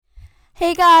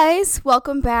Hey guys,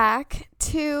 welcome back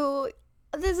to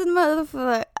this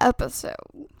motherfucking episode.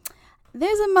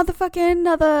 There's a motherfucking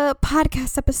another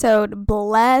podcast episode.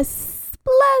 Bless.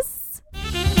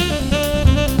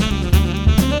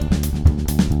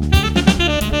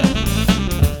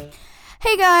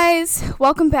 Hey guys,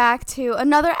 welcome back to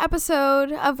another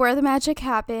episode of Where the Magic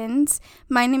Happens.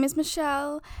 My name is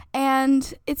Michelle,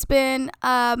 and it's been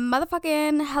a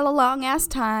motherfucking hella long ass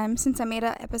time since I made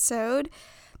an episode.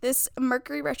 This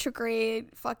Mercury retrograde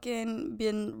fucking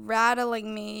been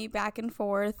rattling me back and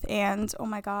forth, and oh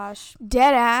my gosh,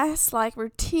 dead ass, like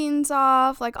routines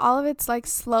off, like all of it's like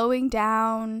slowing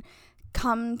down,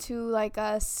 come to like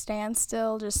a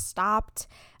standstill, just stopped,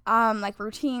 like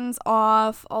routines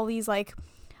off, all these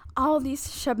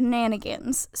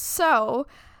shenanigans. So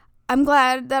I'm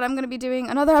glad that I'm going to be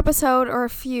doing another episode or a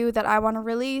few that I want to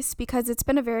release because it's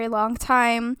been a very long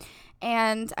time.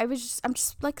 And I'm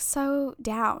just like so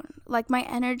down. Like my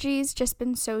energy's just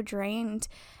been so drained.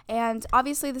 And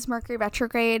obviously this Mercury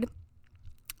retrograde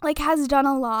like has done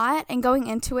a lot, and going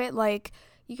into it, like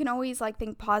you can always like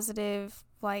think positive,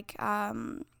 like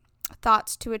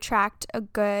thoughts to attract a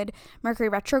good Mercury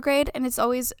retrograde, and it's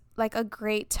always like a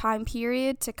great time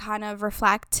period to kind of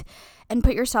reflect and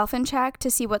put yourself in check to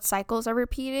see what cycles are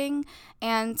repeating.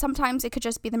 And sometimes it could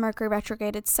just be the Mercury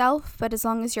retrograde itself, but as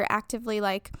long as you're actively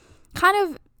like kind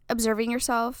of observing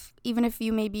yourself, even if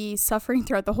you may be suffering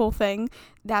throughout the whole thing,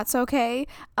 that's okay.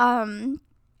 I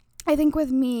think with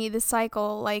me, the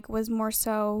cycle like was more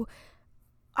so,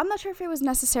 I'm not sure if it was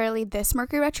necessarily this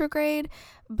Mercury retrograde,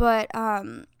 but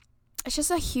it's just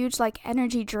a huge like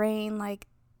energy drain, like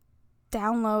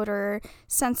download or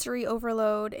sensory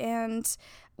overload. And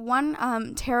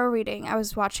one tarot reading I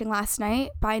was watching last night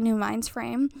by New Minds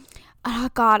Frame. Oh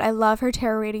God, I love her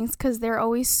tarot readings because they're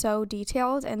always so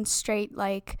detailed and straight,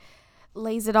 like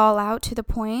lays it all out to the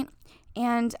point.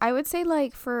 And I would say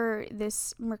like for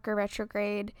this Mercury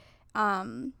retrograde,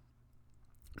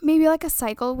 maybe like a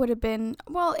cycle would have been,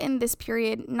 well, in this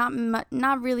period,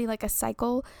 not really like a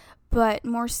cycle, but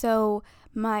more so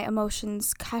my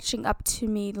emotions catching up to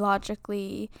me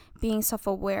logically, being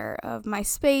self-aware of my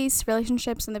space,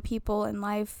 relationships, and the people in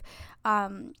life,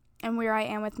 and where I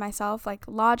am with myself, like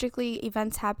logically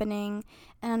events happening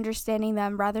and understanding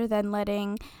them rather than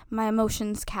letting my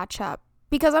emotions catch up.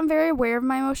 Because I'm very aware of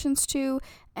my emotions too,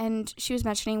 and she was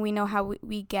mentioning we know how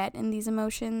we get in these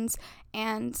emotions,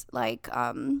 and like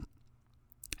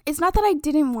it's not that I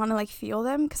didn't want to like feel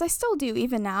them, because I still do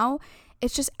even now.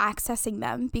 It's just accessing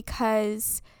them,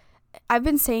 because I've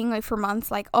been saying like for months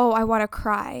like, oh, I want to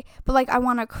cry, but like I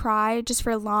want to cry just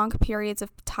for long periods of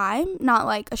time, not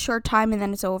like a short time and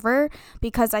then it's over,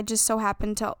 because I just so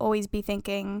happen to always be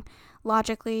thinking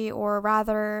logically, or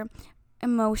rather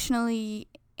emotionally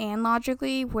and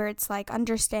logically, where it's like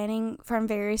understanding from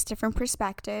various different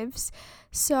perspectives.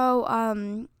 So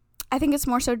I think it's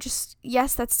more so just,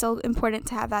 yes, that's still important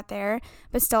to have that there,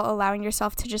 but still allowing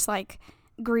yourself to just like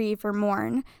grieve or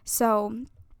mourn. So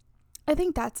I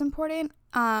think that's important,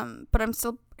 but I'm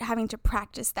still having to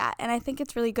practice that, and I think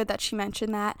it's really good that she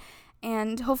mentioned that,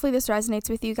 and hopefully this resonates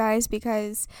with you guys,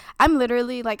 because I'm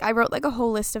literally like, I wrote like a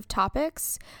whole list of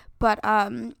topics, but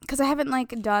because I haven't like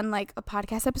done like a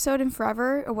podcast episode in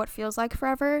forever, or what feels like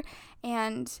forever,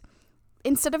 and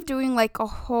instead of doing like a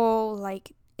whole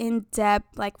like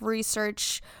in-depth like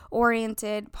research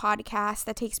oriented podcast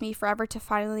that takes me forever to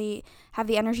finally have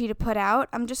the energy to put out,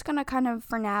 I'm just gonna kind of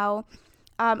for now,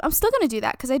 I'm still going to do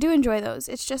that because I do enjoy those.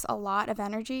 It's just a lot of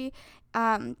energy.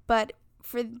 But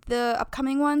for the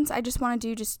upcoming ones, I just want to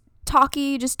do just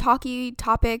talky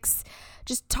topics.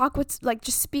 Just talk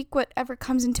just speak whatever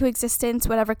comes into existence,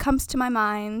 whatever comes to my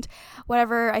mind,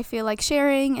 whatever I feel like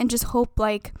sharing, and just hope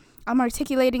like I'm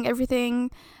articulating everything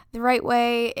the right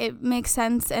way. It makes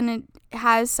sense, and it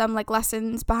has some like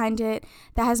lessons behind it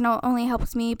that has not only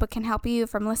helped me, but can help you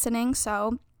from listening.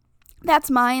 So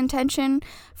that's my intention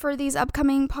for these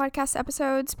upcoming podcast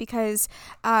episodes, because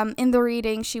in the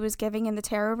reading she was giving, in the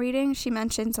tarot reading, she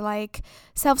mentioned like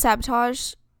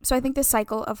self-sabotage. So I think this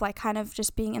cycle of like kind of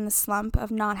just being in the slump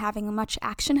of not having much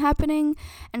action happening,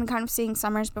 and kind of seeing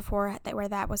summers before that where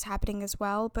that was happening as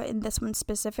well, but in this one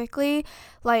specifically,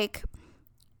 like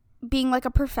being like a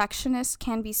perfectionist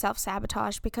can be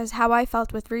self-sabotage, because how I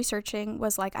felt with researching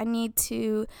was like I need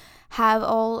to have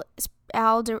all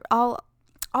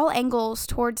angles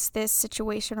towards this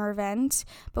situation or event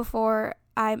before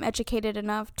I'm educated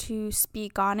enough to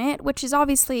speak on it, which is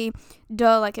obviously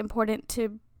like important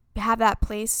to have that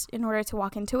place in order to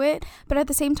walk into it. But at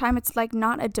the same time, it's like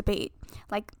not a debate.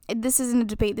 Like this isn't a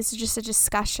debate, this is just a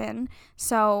discussion.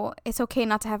 So it's okay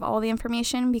not to have all the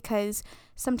information, because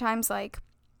sometimes like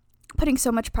putting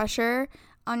so much pressure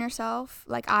on yourself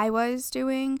like I was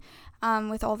doing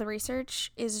with all the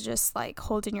research is just like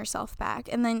holding yourself back.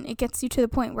 And then it gets you to the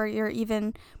point where you're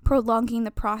even prolonging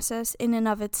the process in and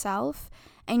of itself,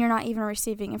 and you're not even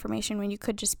receiving information when you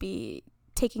could just be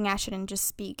taking action and just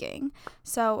speaking.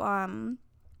 So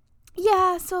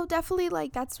yeah, so definitely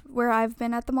like that's where I've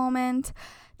been at the moment,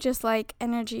 just like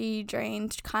energy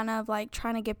drained, kind of like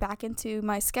trying to get back into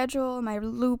my schedule, my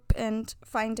loop, and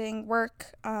finding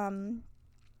work.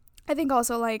 I think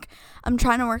also like I'm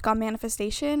trying to work on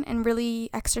manifestation and really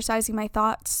exercising my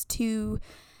thoughts to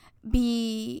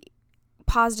be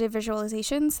positive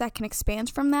visualizations that can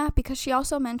expand from that, because she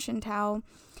also mentioned how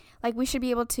like we should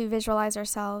be able to visualize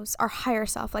ourselves, our higher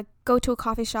self, like go to a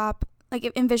coffee shop,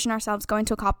 like envision ourselves going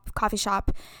to a coffee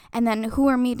shop, and then who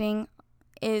we're meeting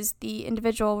is the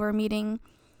individual we're meeting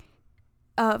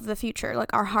of the future,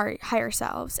 like our higher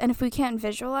selves. And if we can't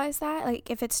visualize that, like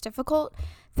if it's difficult,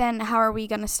 then how are we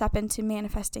going to step into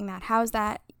manifesting that? How is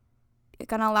that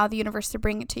going to allow the universe to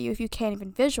bring it to you if you can't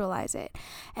even visualize it?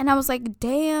 And I was like,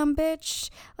 damn, bitch,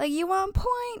 like you on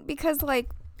point, because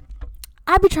like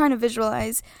I've been trying to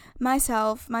visualize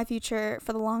myself, my future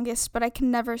for the longest, but I can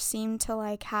never seem to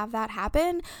like have that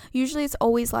happen. Usually it's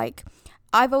always like,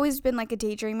 I've always been like a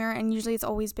daydreamer, and usually it's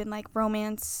always been like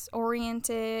romance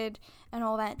oriented and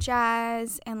all that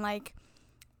jazz, and like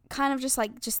kind of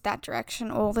just that direction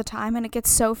all the time. And it gets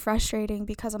so frustrating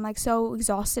because I'm like so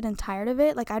exhausted and tired of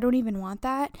it. Like I don't even want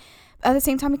that. At the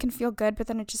same time, it can feel good, but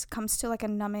then it just comes to like a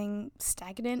numbing,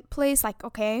 stagnant place. Like,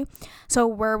 okay, so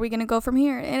where are we gonna go from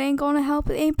here? It ain't gonna help.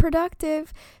 It ain't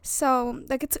productive. So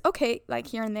like it's okay like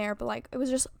here and there, but like it was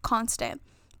just constant.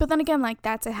 But then again, like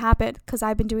that's a habit because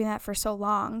I've been doing that for so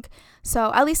long.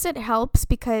 So at least it helps,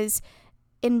 because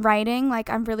in writing,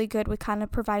 like I'm really good with kind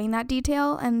of providing that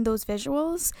detail and those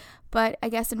visuals. But I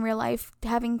guess in real life,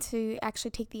 having to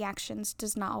actually take the actions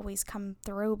does not always come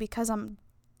through because I'm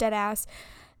dead ass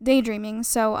daydreaming.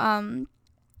 So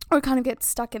or kind of get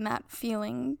stuck in that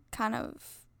feeling kind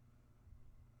of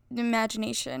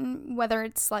imagination, whether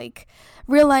it's like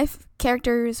real life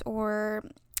characters or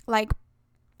like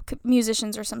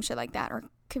musicians or some shit like that, or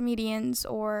comedians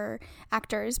or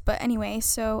actors. But anyway,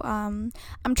 so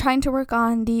I'm trying to work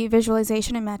on the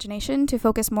visualization imagination to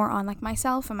focus more on like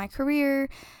myself and my career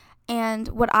and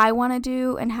what I want to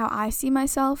do and how I see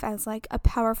myself as like a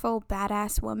powerful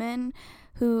badass woman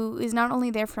who is not only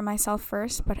there for myself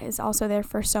first, but is also there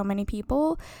for so many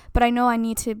people. But I know I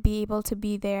need to be able to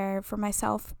be there for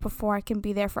myself before I can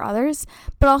be there for others.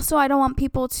 But also I don't want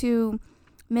people to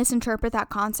misinterpret that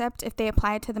concept if they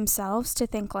apply it to themselves, to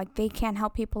think like they can't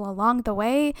help people along the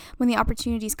way when the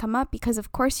opportunities come up, because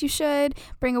of course you should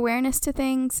bring awareness to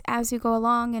things as you go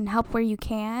along and help where you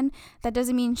can. That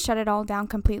doesn't mean shut it all down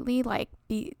completely, like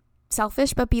be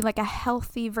selfish, but be like a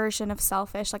healthy version of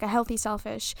selfish, like a healthy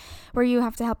selfish, where you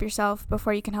have to help yourself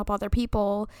before you can help other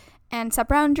people, and set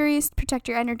boundaries, protect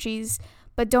your energies,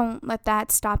 but don't let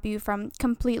that stop you from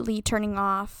completely turning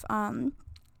off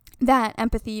that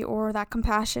empathy or that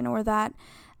compassion or that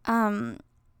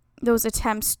those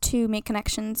attempts to make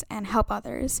connections and help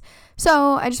others.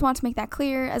 So I just want to make that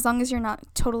clear. As long as you're not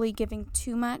totally giving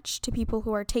too much to people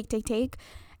who are take,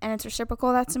 and it's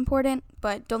reciprocal, that's important.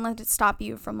 But don't let it stop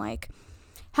you from like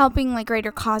helping like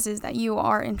greater causes that you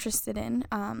are interested in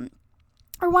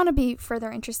or want to be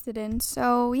further interested in.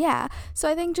 So yeah, so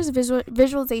I think just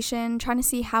visualization, trying to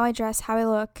see how I dress, how I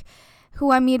look,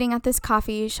 who I'm meeting at this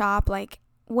coffee shop, like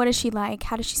what is she like,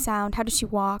 how does she sound, how does she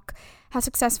walk, how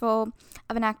successful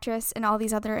of an actress and all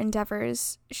these other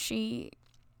endeavors she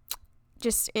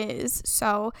just is.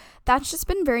 So that's just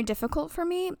been very difficult for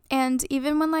me. And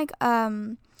even when like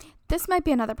this might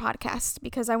be another podcast,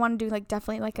 because I want to do like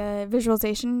definitely like a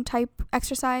visualization type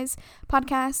exercise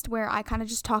podcast where I kind of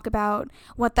just talk about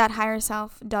what that higher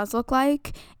self does look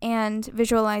like and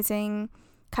visualizing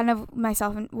kind of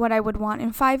myself and what I would want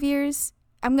in 5 years.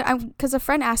 Because a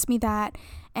friend asked me that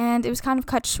and it was kind of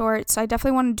cut short, so I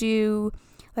definitely want to do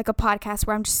like a podcast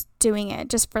where I'm just doing it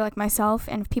just for like myself,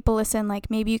 and if people listen, like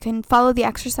maybe you can follow the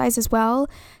exercise as well,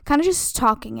 kind of just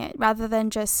talking it rather than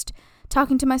just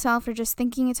talking to myself or just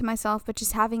thinking it to myself, but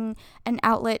just having an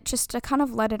outlet just to kind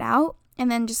of let it out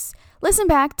and then just listen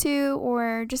back to,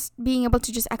 or just being able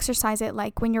to just exercise it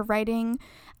like when you're writing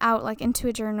out like into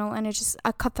a journal, and it's just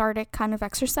a cathartic kind of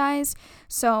exercise.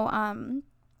 So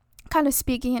kind of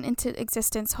speaking it into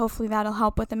existence. Hopefully that'll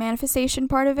help with the manifestation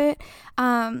part of it.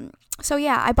 So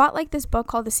yeah, I bought like this book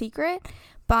called The Secret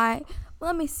by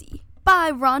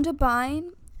Rhonda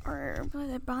Byrne, or was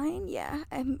it Byrne? Yeah,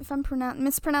 if I'm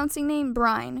mispronouncing name,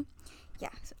 Brine. yeah,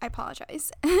 I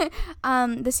apologize.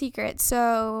 The secret.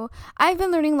 So I've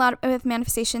been learning a lot with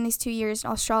manifestation these 2 years,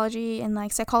 astrology and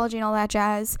like psychology and all that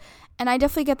jazz. And I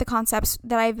definitely get the concepts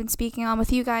that I've been speaking on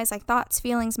with you guys, like thoughts,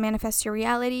 feelings, manifest your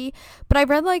reality. But I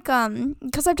read like,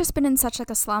 because I've just been in such like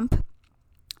a slump,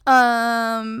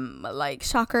 like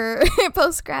shocker,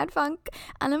 post grad funk,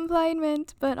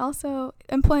 unemployment, but also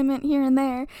employment here and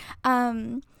there.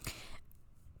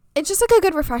 It's just like a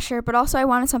good refresher, but also I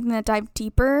wanted something that dived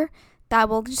deeper, that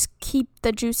will just keep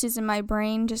the juices in my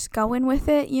brain just going with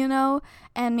it, you know,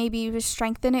 and maybe just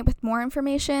strengthen it with more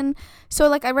information. So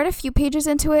like I read a few pages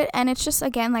into it, and it's just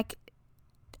again like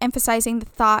emphasizing the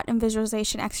thought and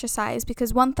visualization exercise,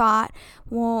 because one thought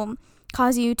will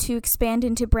cause you to expand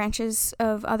into branches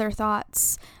of other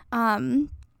thoughts. And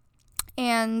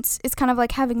it's kind of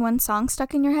like having one song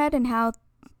stuck in your head, and how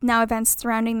now events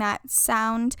surrounding that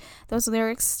sound, those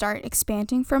lyrics start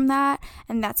expanding from that,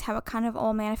 and that's how it kind of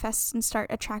all manifests and start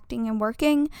attracting and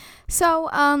working. So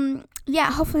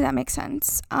yeah, hopefully that makes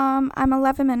sense. I'm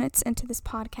 11 minutes into this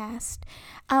podcast,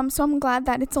 so I'm glad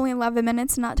that it's only 11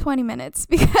 minutes, not 20 minutes,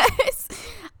 because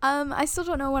I still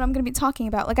don't know what I'm going to be talking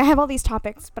about. Like, I have all these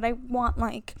topics, but I want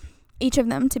like each of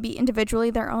them to be individually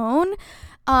their own,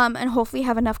 and hopefully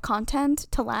have enough content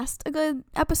to last a good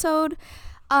episode.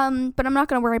 But I'm not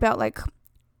going to worry about like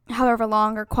however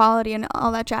long or quality and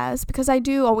all that jazz, because I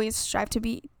do always strive to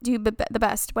do the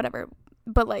best, whatever.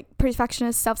 But like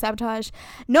perfectionist, self-sabotage,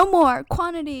 no more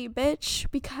quantity, bitch,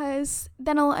 because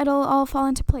then it'll all fall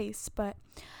into place. But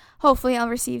hopefully I'll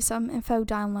receive some info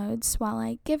downloads while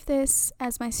I give this,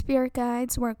 as my spirit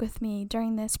guides work with me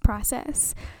during this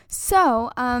process.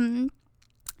 So,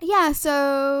 yeah,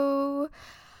 so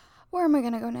where am I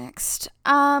gonna go next?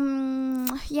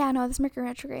 Yeah, no, this Mercury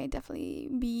retrograde definitely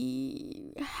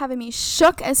be having me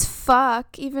shook as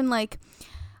fuck. Even like,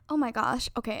 oh my gosh.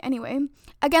 Okay, anyway,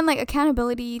 again, like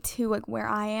accountability to like where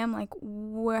I am, like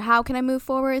how can I move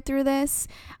forward through this?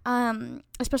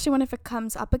 Especially if it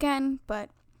comes up again. But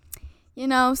you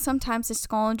know, sometimes it's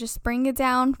gonna just bring it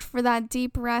down for that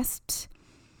deep rest,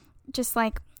 just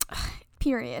like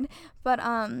period. But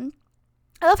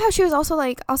I love how she was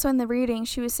also in the reading,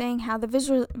 she was saying how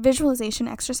the visualization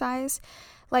exercise,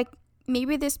 like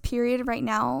maybe this period right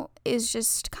now is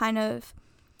just kind of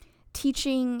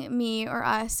teaching me, or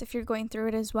us, if you're going through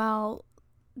it as well,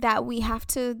 that we have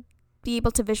to be able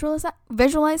to visualize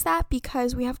that,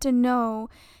 because we have to know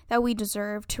that we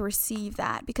deserve to receive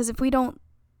that. Because if we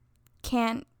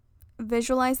can't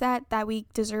visualize that we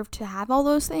deserve to have all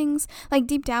those things, like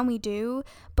deep down we do,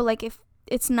 but like if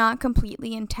it's not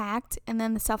completely intact, and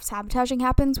then the self-sabotaging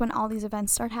happens when all these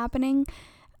events start happening,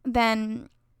 then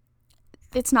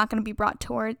it's not going to be brought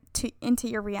into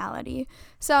your reality.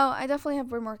 So I definitely have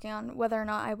been working on whether or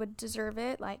not I would deserve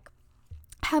it, like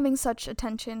having such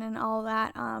attention and all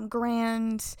that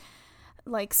grand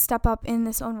like step up in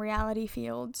this own reality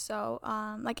field. So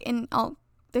like in all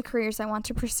the careers I want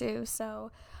to pursue.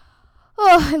 So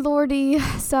oh, Lordy.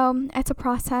 So it's a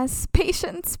process,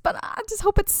 patience, but I just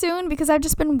hope it's soon, because I've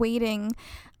just been waiting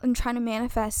and trying to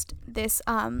manifest this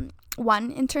one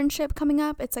internship coming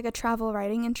up. It's like a travel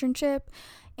writing internship,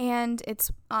 and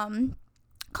it's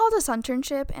called a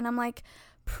Sunternship, and I'm like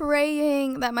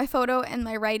praying that my photo and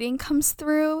my writing comes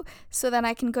through so that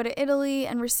I can go to Italy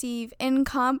and receive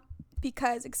income,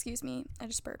 because, excuse me, I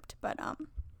just burped, but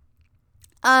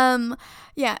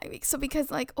yeah, so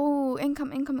because like, oh,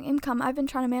 income, I've been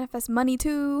trying to manifest money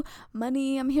too.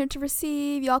 Money I'm here to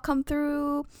receive. Y'all come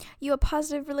through. You a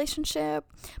positive relationship,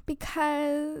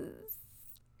 because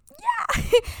yeah.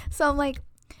 So I'm like,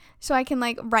 so I can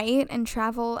like write and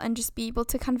travel and just be able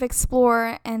to kind of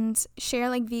explore and share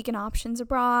like vegan options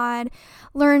abroad,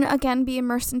 learn again, be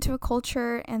immersed into a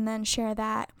culture, and then share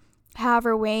that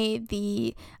however way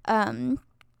the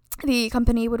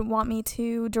company would want me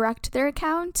to direct their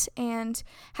account, and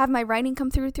have my writing come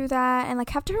through that, and like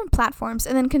have different platforms,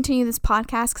 and then continue this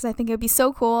podcast, because I think it would be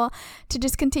so cool to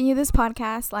just continue this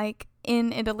podcast like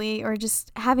in Italy, or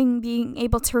just being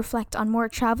able to reflect on more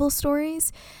travel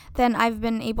stories than I've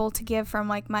been able to give from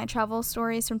like my travel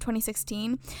stories from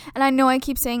 2016. And I know I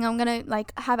keep saying I'm gonna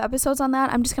like have episodes on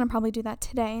that. I'm just gonna probably do that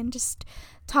today and just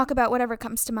talk about whatever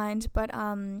comes to mind. But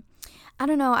I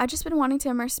don't know, I've just been wanting to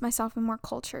immerse myself in more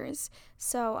cultures.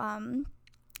 So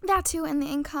that too, and the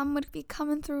income would be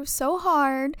coming through so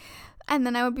hard, and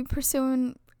then I would be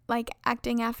pursuing like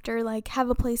acting after, like have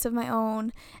a place of my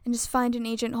own, and just find an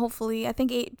agent. Hopefully, I think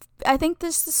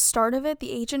this is the start of it.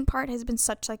 The agent part has been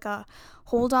such like a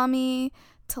hold on me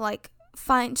to like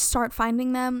start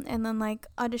finding them, and then like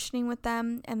auditioning with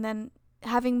them, and then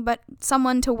having but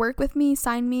someone to work with me,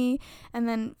 sign me, and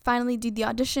then finally do the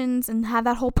auditions and have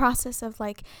that whole process of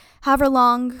like however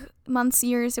long months,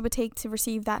 years it would take to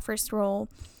receive that first role,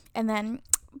 and then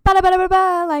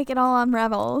like it all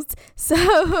unravels.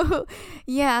 So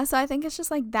yeah, so I think it's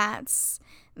just like that's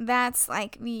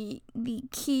like the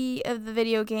key of the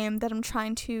video game that I'm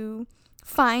trying to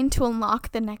find to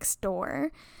unlock the next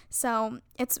door. So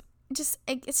it's just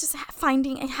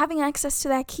having access to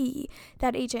that key,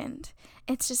 that agent.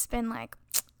 It's just been like,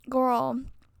 girl,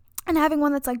 and having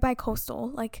one that's like bi-coastal,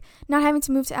 like not having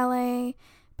to move to LA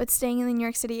but staying in the New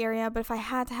York City area. But if I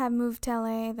had to have moved to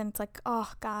LA, then it's like,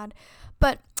 oh god.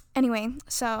 But anyway,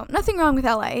 so nothing wrong with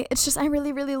LA. It's just I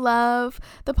really, really love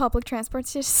the public transport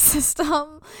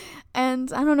system.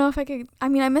 And I don't know if I could, I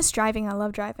mean, I miss driving. I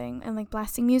love driving and like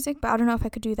blasting music, but I don't know if I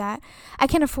could do that. I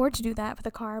can't afford to do that with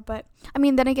a car, but I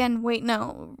mean, then again, wait,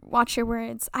 no, watch your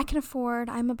words. I can afford,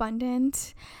 I'm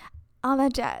abundant, all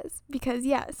that jazz, because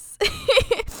yes.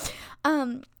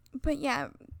 But yeah,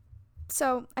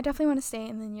 so I definitely want to stay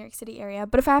in the New York City area,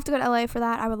 but if I have to go to LA for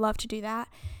that, I would love to do that.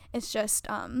 It's just,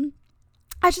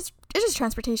 it's just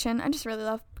transportation. I just really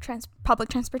love public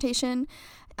transportation.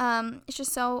 It's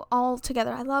just so all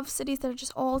together. I love cities that are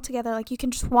just all together. Like you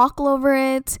can just walk all over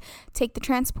it, take the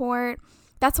transport.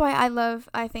 That's why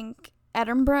I think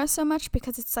Edinburgh so much,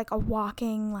 because it's like a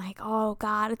walking, like, oh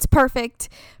god, it's perfect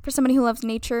for somebody who loves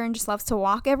nature and just loves to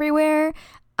walk everywhere.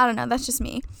 I don't know, that's just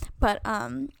me. But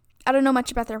I don't know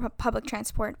much about their public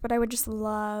transport, but I would just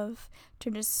love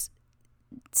to just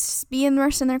be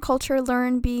immersed in their culture,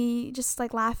 learn, be just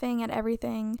like laughing at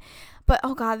everything. But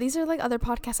oh god, these are like other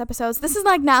podcast episodes. This is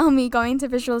like now me going to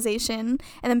visualization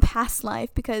and then past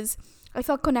life, because I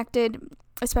felt connected,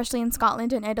 especially in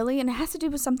Scotland and Italy, and it has to do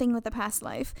with something with the past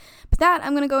life. But that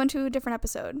I'm gonna go into a different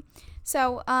episode.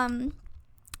 So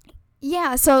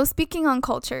yeah, so speaking on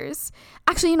cultures,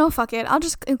 actually, fuck it, I'll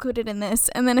just include it in this,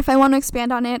 and then if I want to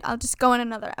expand on it, I'll just go in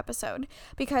another episode,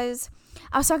 because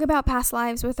I was talking about past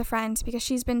lives with a friend, because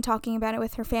she's been talking about it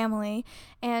with her family,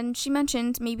 and she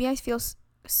mentioned, maybe I feel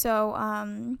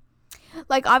so,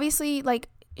 like, obviously, like,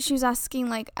 she was asking,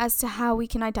 like, as to how we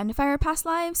can identify our past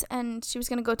lives, and she was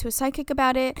going to go to a psychic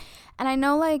about it, and I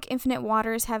know, like, Infinite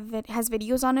Waters has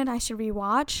videos on it I should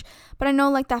rewatch, but I know,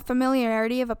 like, that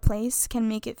familiarity of a place can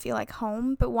make it feel like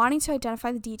home, but wanting to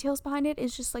identify the details behind it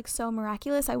is just, like, so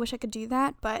miraculous. I wish I could do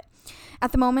that, but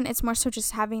at the moment, it's more so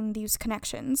just having these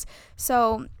connections.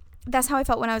 So that's how I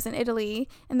felt when I was in Italy,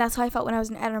 and that's how I felt when I was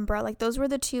in Edinburgh. Like, those were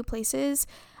the two places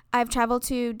I've traveled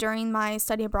to during my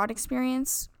study abroad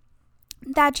experience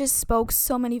that just spoke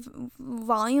so many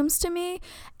volumes to me.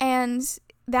 And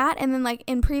then like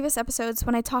in previous episodes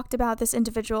when I talked about this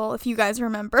individual, if you guys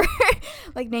remember,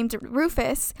 like named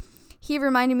Rufus, he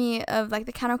reminded me of like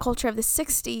the counterculture of the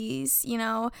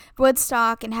 60s,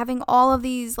 Woodstock, and having all of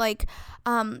these like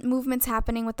movements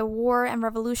happening with the war and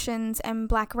revolutions and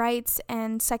black rights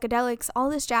and psychedelics, all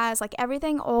this jazz, like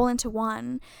everything all into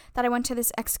one, that I went to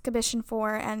this exhibition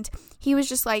for. And he was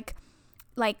just like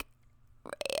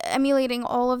emulating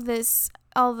all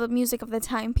the music of the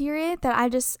time period, that I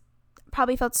just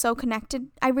probably felt so connected.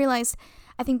 I realized,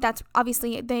 I think that's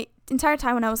obviously the entire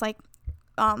time when I was like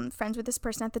friends with this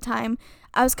person at the time,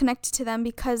 I was connected to them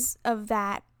because of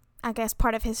that, I guess,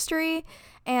 part of history.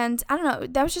 And I don't know,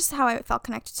 that was just how I felt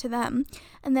connected to them.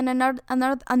 And then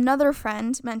another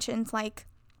friend mentioned, like,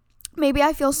 maybe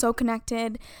I feel so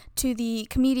connected to the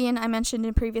comedian I mentioned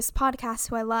in previous podcasts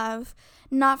who I love,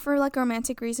 not for like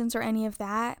romantic reasons or any of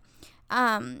that,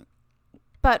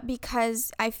 but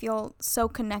because I feel so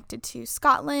connected to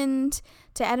Scotland,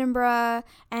 to Edinburgh,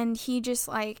 and he just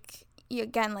like,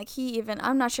 again, like he even,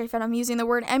 I'm not sure if I'm using the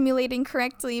word emulating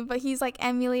correctly, but he's like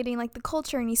emulating like the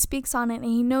culture, and he speaks on it and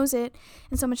he knows it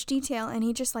in so much detail, and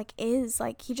he just like is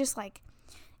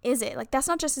it. Like, that's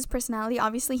not just his personality.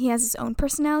 Obviously, he has his own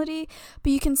personality,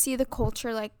 but you can see the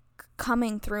culture, like,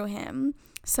 coming through him.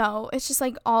 So, it's just,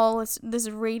 like, all this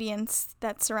radiance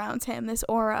that surrounds him, this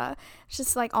aura. It's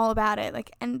just, like, all about it.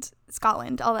 Like, and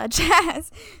Scotland, all that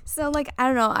jazz. So, like, I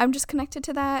don't know. I'm just connected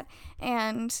to that,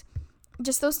 and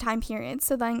just those time periods.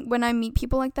 So, then when I meet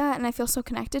people like that, and I feel so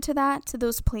connected to that, to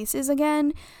those places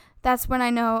again, that's when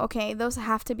I know, okay, those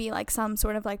have to be, like, some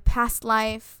sort of, like, past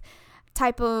life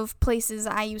type of places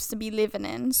I used to be living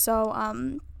in. So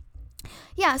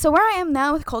yeah, so where I am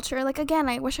now with culture, like, again,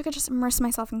 I wish I could just immerse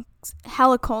myself in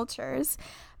hella cultures,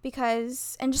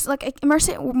 because, and just like immerse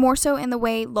it more so in the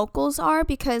way locals are,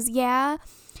 because yeah,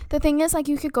 The thing is, like,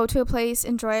 you could go to a place,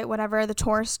 enjoy it, whatever, the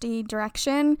touristy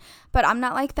direction, but I'm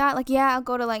not like that. Like, yeah, I'll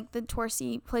go to, like, the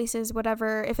touristy places,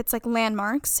 whatever, if it's, like,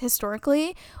 landmarks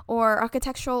historically or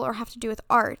architectural or have to do with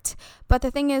art. But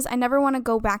the thing is, I never want to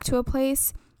go back to a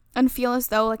place and feel as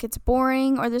though, like, it's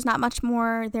boring or there's not much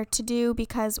more there to do,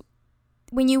 because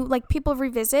when you, like, people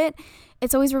revisit,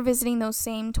 it's always revisiting those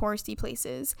same touristy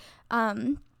places.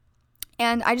 And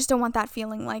I just don't want that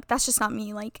feeling. Like, that's just not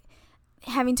me. Like,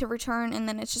 having to return and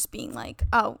then it's just being like,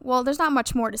 oh, well, there's not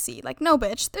much more to see. Like, no,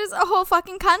 bitch, there's a whole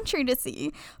fucking country to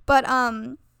see. But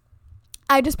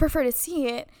I just prefer to see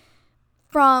it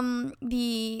from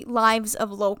the lives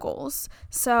of locals.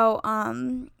 So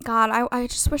God, I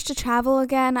just wish to travel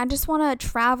again. I just want to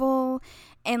travel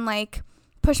and, like,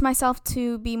 push myself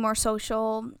to be more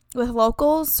social with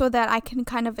locals so that I can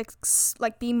kind of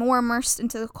be more immersed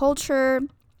into the culture,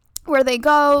 where they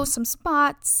go, some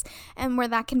spots, and where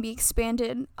that can be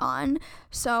expanded on.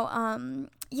 So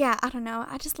yeah, I don't know,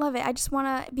 I just love it. I just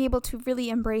want to be able to really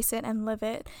embrace it and live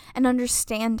it and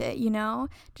understand it,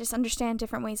 just understand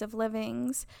different ways of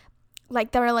livings,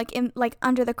 like, that are, like, in, like,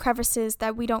 under the crevices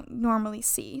that we don't normally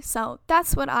see. So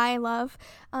that's what I love.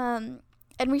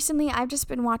 And recently, I've just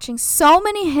been watching so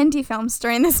many Hindi films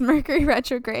during this Mercury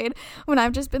retrograde, when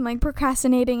I've just been, like,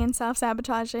 procrastinating and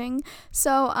self-sabotaging.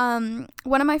 So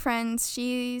one of my friends,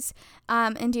 she's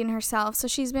Indian herself, so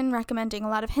she's been recommending a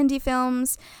lot of Hindi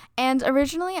films. And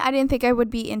originally, I didn't think I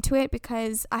would be into it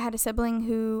because I have a sibling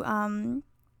who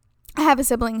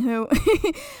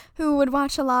who would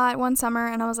watch a lot one summer,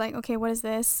 and I was like, okay, what is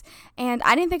this? And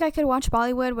I didn't think I could watch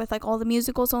Bollywood with, like, all the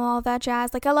musicals and all of that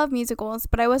jazz. Like, I love musicals,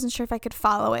 but I wasn't sure if I could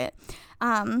follow it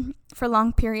for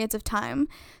long periods of time.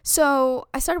 So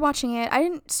I started watching it. I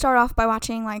didn't start off by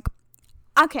watching, like,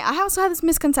 okay, I also had this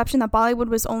misconception that Bollywood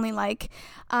was only, like,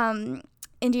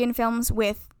 Indian films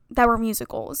that were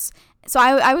musicals. So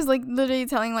I was, like, literally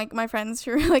telling, like, my friends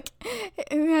who were, like,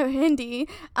 who have Hindi,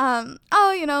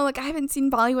 like, I haven't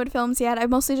seen Bollywood films yet. I'm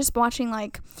mostly just watching,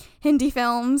 like, Hindi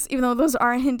films, even though those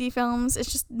are Hindi films.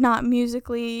 It's just not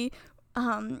musically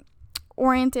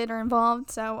oriented or involved.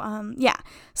 So yeah,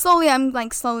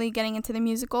 I'm slowly getting into the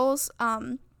musicals.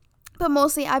 But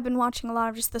mostly I've been watching a lot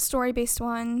of just the story-based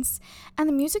ones, and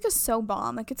the music is so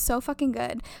bomb. Like, it's so fucking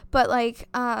good. But, like,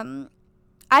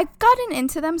 I've gotten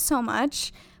into them so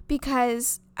much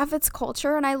because of its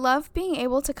culture, and I love being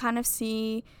able to kind of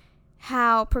see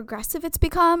how progressive it's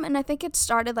become. And I think it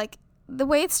started, like, the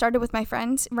way it started with my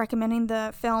friends recommending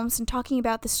the films and talking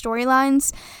about the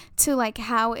storylines to, like,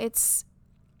 how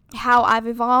I've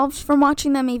evolved from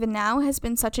watching them even now has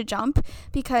been such a jump,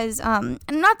 because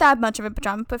not that much of a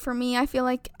jump, but for me, I feel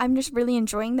like I'm just really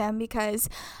enjoying them because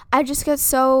I just get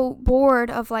so bored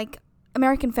of, like,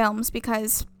 American films,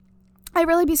 because I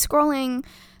really be scrolling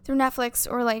through Netflix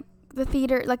or, like, the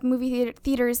theater, like, movie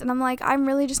theaters, and I'm like, I'm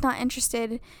really just not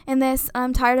interested in this.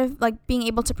 I'm tired of, like, being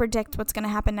able to predict what's going to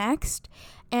happen next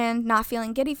and not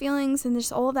feeling giddy feelings and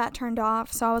just all of that turned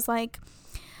off. So I was like,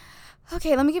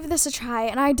 okay, let me give this a try.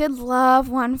 And I did love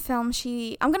one film.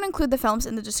 I'm going to include the films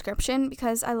in the description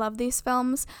because I love these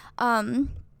films.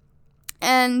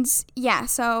 And yeah,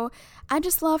 so I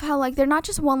just love how, like, they're not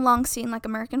just one long scene like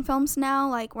American films now,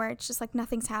 like, where it's just, like,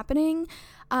 nothing's happening.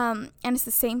 And it's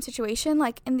the same situation.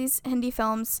 Like, in these Hindi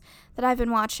films that I've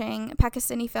been watching,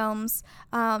 Pakistani films,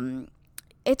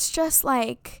 it's just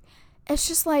like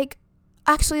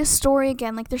actually a story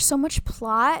again. Like, there's so much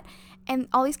plot and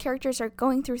all these characters are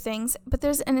going through things, but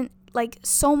there's like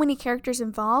so many characters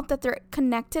involved that they're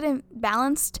connected and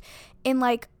balanced in,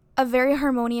 like, a very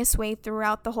harmonious way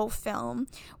throughout the whole film,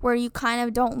 where you kind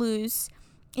of don't lose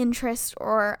interest,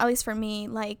 or at least for me,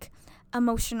 like,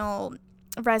 emotional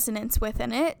resonance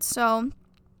within it. So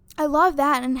I love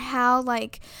that, and how,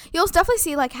 like, you'll definitely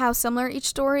see, like, how similar each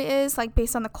story is, like,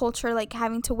 based on the culture, like,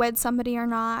 having to wed somebody or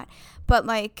not, but,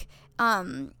 like,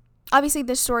 obviously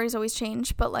the stories always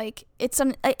change, but, like, it's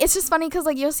just funny because,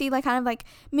 like, you'll see, like, kind of, like,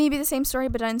 maybe the same story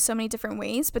but done in so many different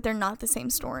ways, but they're not the same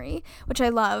story, which I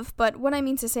love. But what I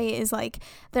mean to say is, like,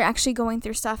 they're actually going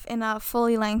through stuff in a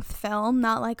fully length film,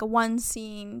 not like a one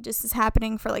scene just is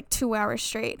happening for, like, 2 hours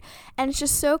straight. And it's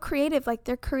just so creative. Like,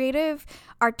 their creative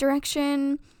art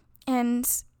direction and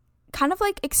kind of,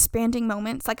 like, expanding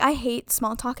moments. Like, I hate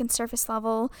small talk and surface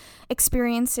level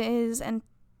experiences and,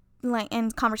 like,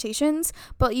 and conversations,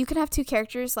 but you can have two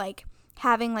characters, like,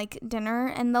 having, like, dinner,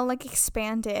 and they'll, like,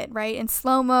 expand it, right, in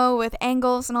slow-mo with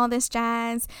angles and all this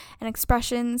jazz and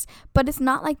expressions, but it's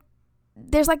not, like,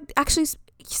 there's, like, actually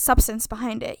substance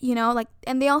behind it, like,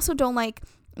 and they also don't, like,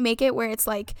 make it where it's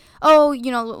like, oh,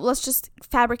 let's just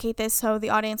fabricate this so the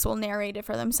audience will narrate it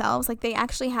for themselves. Like, they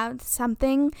actually have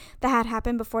something that had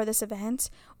happened before this event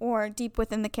or deep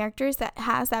within the characters that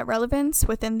has that relevance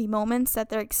within the moments that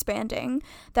they're expanding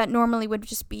that normally would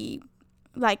just be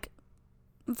like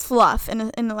fluff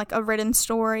in like a written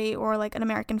story or like an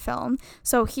American film.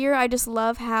 So here I just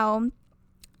love how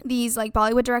these like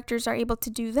Bollywood directors are able to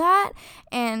do that,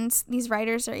 and these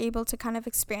writers are able to kind of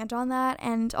expand on that,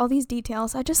 and all these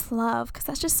details I just love because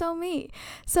that's just so me.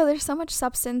 So there's so much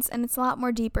substance, and it's a lot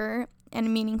more deeper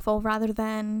and meaningful rather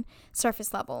than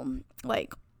surface level,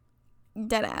 like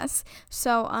dead ass.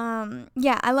 So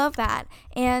yeah, I love that.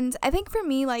 And I think for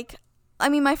me, like, I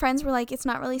mean, my friends were like, it's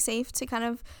not really safe to kind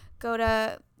of go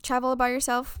to travel by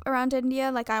yourself around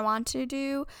India like I want to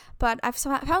do, but I've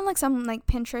found like some like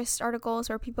Pinterest articles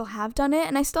where people have done it,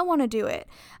 and I still want to do it.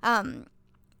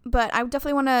 But I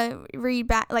definitely want to read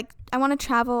back, like I want to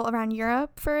travel around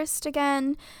Europe first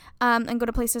again, and go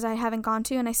to places I haven't gone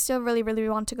to, and I still really, really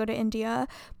want to go to India,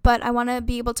 but I want to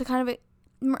be able to kind of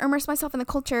immerse myself in the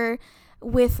culture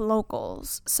with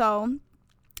locals. So,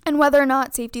 and whether or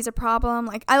not safety is a problem,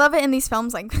 like I love it in these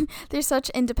films, like they're such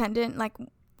independent, like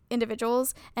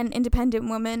individuals and independent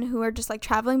women who are just like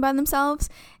traveling by themselves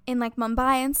in like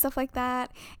Mumbai and stuff like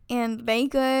that, and they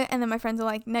good, and then my friends are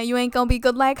like, no, you ain't gonna be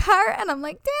good like her, and I'm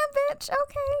like, damn bitch,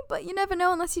 okay, but you never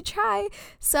know unless you try.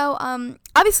 So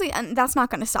obviously, and that's not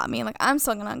gonna stop me, like I'm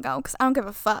still gonna go because I don't give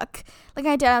a fuck. Like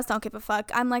I deadass don't give a fuck.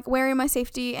 I'm like wearing my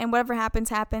safety, and whatever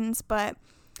happens, but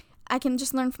I can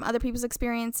just learn from other people's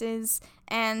experiences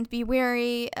and be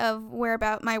wary of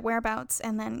my whereabouts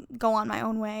and then go on my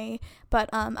own way. But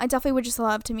I definitely would just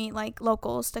love to meet like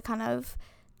locals to kind of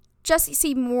just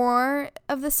see more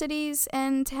of the cities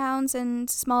and towns and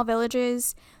small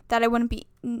villages that I wouldn't be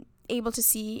able to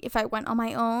see if I went on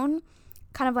my own.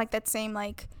 Kind of like that same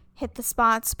like hit the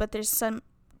spots, but there's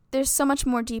so much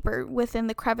more deeper within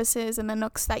the crevices and the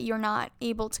nooks that you're not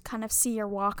able to kind of see or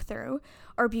walk through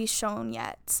or be shown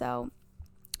yet. So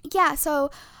so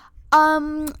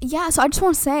I just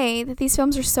want to say that these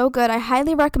films are so good. I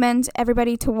highly recommend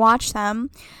everybody to watch them.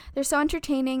 They're so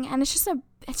entertaining, and it's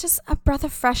just a breath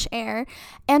of fresh air.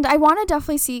 And I want to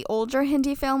definitely see older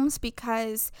Hindi films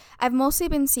because I've mostly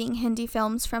been seeing Hindi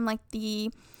films from like the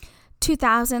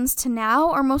 2000s to now,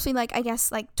 or mostly like I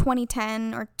guess like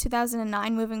 2010 or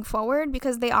 2009 moving forward,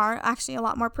 because they are actually a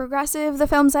lot more progressive, the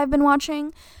films I've been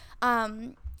watching,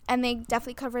 and they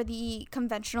definitely cover the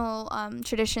conventional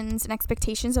traditions and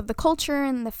expectations of the culture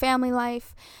and the family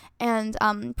life and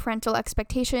parental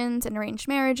expectations and arranged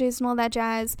marriages and all that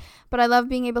jazz. But I love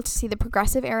being able to see the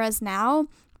progressive eras now,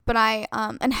 but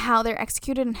and how they're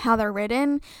executed and how they're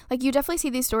written. Like you definitely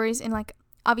see these stories in like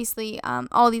obviously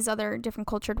all these other different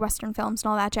cultured Western films and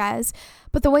all that jazz,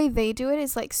 but the way they do it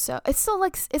is like so it's still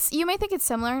like you may think it's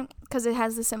similar because it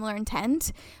has the similar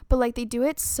intent, but like they do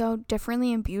it so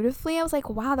differently and beautifully. I was like,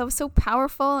 wow, that was so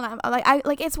powerful. And I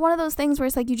like it's one of those things where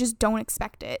it's like you just don't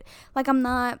expect it. Like I'm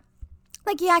not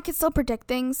like, yeah, I could still predict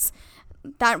things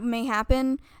that may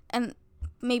happen, and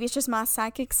maybe it's just my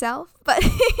psychic self, but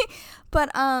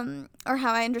or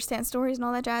how I understand stories and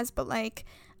all that jazz, but like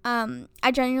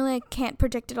I genuinely can't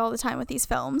predict it all the time with these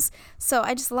films, so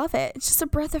I just love it. It's just a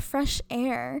breath of fresh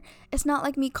air. It's not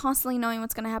like me constantly knowing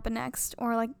what's gonna happen next,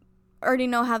 or like already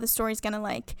know how the story's gonna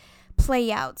like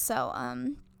play out. So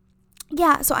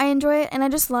so I enjoy it, and I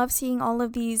just love seeing all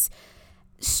of these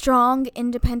strong,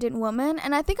 independent women,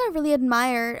 and I think I really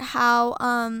admire how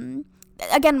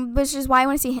again, which is why I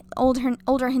want to see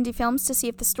older Hindi films, to see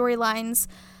if the storylines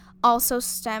also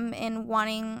stem in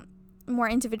wanting more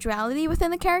individuality within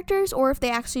the characters, or if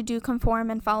they actually do conform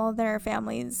and follow their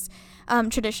family's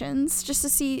traditions, just to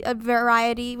see a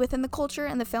variety within the culture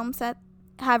and the films that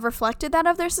have reflected that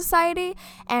of their society,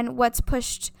 and what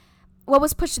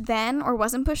was pushed then or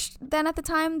wasn't pushed then at the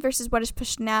time versus what is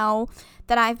pushed now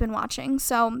that I've been watching.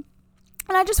 So, and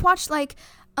I just watched like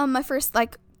my first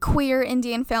like queer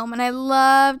Indian film, and I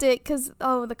loved it because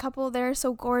the couple there are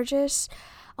so gorgeous.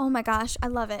 Oh my gosh, I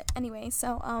love it. Anyway,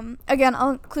 so again,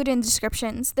 I'll include it in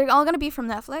descriptions. They're all gonna be from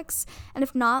Netflix, and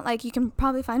if not, like you can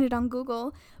probably find it on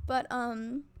Google. But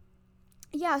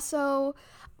so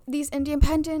these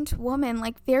independent women,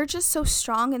 like they're just so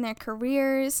strong in their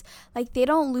careers. Like they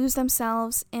don't lose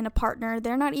themselves in a partner.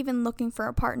 They're not even looking for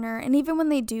a partner, and even when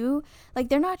they do, like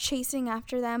they're not chasing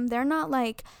after them. They're not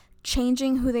like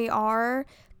changing who they are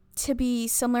to be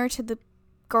similar to the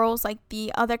girls like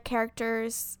the other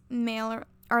characters, male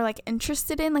are like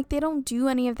interested in. Like they don't do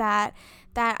any of that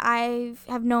I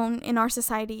have known in our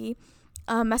society,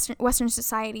 Western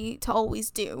society, to always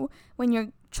do when you're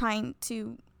trying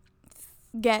to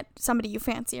get somebody you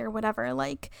fancy or whatever.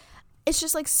 Like, it's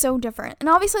just like so different. And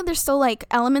obviously there's still like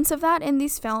elements of that in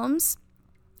these films,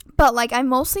 but like I've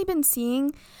mostly been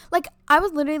seeing, like, I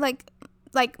was literally like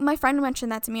my friend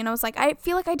mentioned that to me, and I was like, I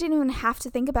feel like I didn't even have to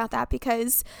think about that,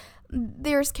 because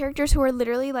there's characters who are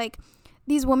literally like,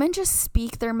 these women just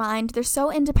speak their mind. They're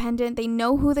so independent. They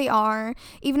know who they are,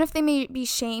 even if they may be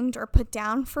shamed or put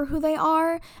down for who they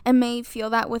are and may feel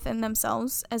that within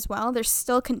themselves as well. They're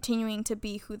still continuing to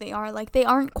be who they are. Like, they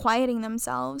aren't quieting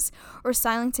themselves or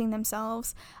silencing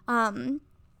themselves.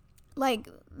 Like,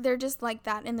 they're just like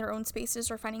that in their own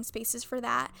spaces or finding spaces for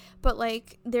that. But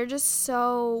like, they're just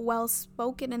so well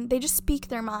spoken, and they just speak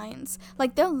their minds.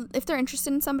 Like, if they're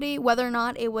interested in somebody, whether or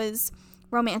not it was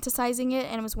romanticizing it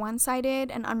and it was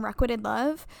one-sided and unrequited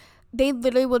love, they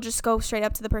literally will just go straight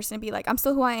up to the person and be like, I'm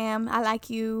still who I am, I like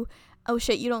you, oh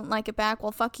shit, you don't like it back,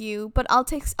 well, fuck you, but I'll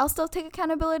still take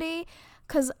accountability,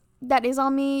 because that is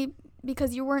on me,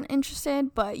 because you weren't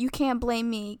interested, but you can't blame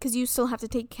me, because you still have to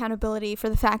take accountability for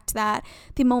the fact that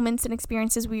the moments and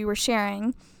experiences we were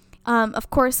sharing, of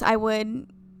course I would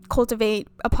cultivate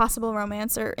a possible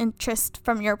romance or interest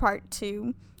from your part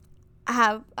to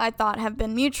I thought have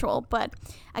been mutual, but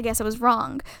I guess I was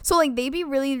wrong. So like, they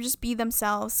just be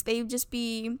themselves. They just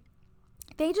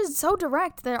so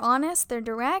direct. They're honest, they're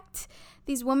direct.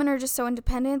 These women are just so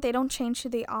independent. They don't change who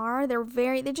they are.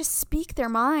 They just speak their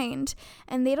mind,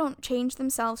 and they don't change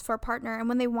themselves for a partner. And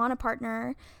when they want a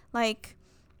partner, like,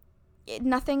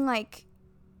 nothing, like,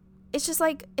 it's just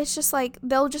like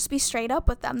they'll just be straight up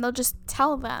with them. They'll just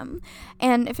tell them,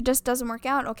 and if it just doesn't work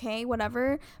out, okay,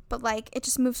 whatever, but like, it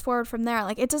just moves forward from there.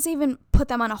 Like, it doesn't even put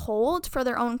them on a hold for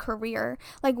their own career.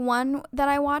 Like, one that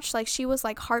I watched, like, she was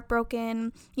like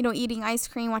heartbroken, eating ice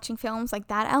cream, watching films, like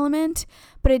that element,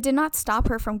 but it did not stop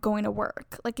her from going to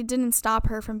work. Like, it didn't stop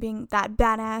her from being that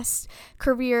badass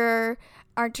career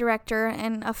art director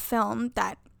in a film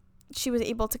that she was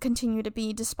able to continue to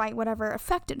be despite whatever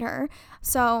affected her.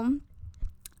 So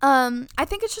I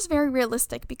think it's just very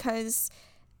realistic, because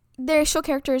there show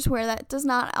characters where that does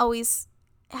not always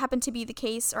happen to be the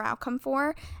case or outcome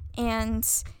for, and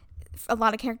a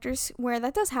lot of characters where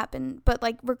that does happen. But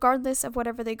like, regardless of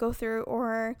whatever they go through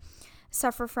or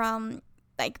suffer from,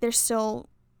 like, they're still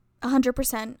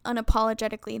 100%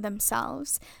 unapologetically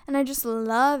themselves, and I just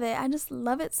love it. I just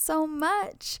love it so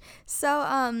much.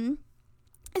 So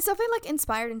it's definitely like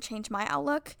inspired and changed my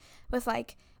outlook with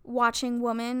like watching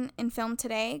women in film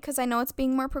today, because I know it's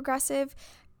being more progressive,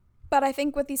 but I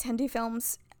think with these Hindi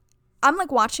films, I'm like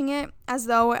watching it as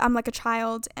though I'm like a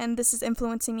child, and this is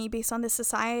influencing me based on this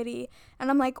society,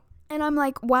 and I'm like,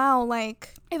 wow,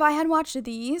 like, if I had watched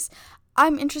these,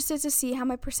 I'm interested to see how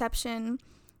my perception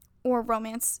or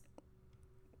romance,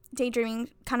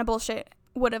 daydreaming kind of bullshit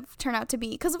would have turned out to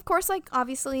be. Because of course, like,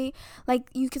 obviously, like,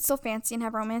 you could still fancy and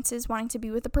have romances wanting to be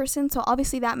with the person, so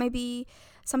obviously that may be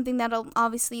something that'll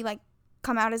obviously like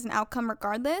come out as an outcome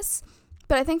regardless.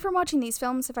 But I think from watching these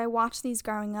films, if I watch these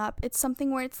growing up, it's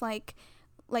something where it's like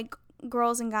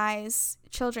girls and guys,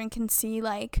 children can see,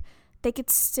 like, they could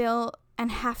still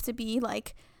and have to be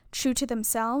like true to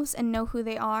themselves and know who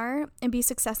they are and be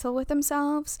successful with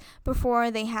themselves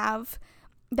before they have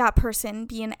that person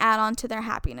be an add-on to their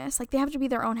happiness. Like, they have to be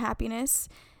their own happiness,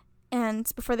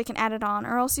 and before they can add it on,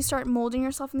 or else you start molding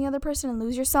yourself in the other person and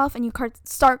lose yourself, and you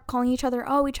start calling each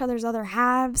other's other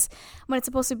halves, when it's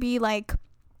supposed to be like,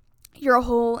 you're a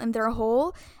whole and they're a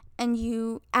whole, and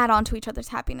you add on to each other's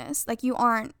happiness. Like, you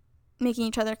aren't making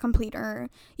each other complete, or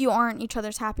you aren't each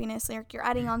other's happiness. Like, you're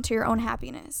adding on to your own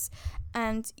happiness,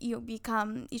 and you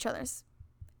become each other's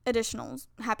additional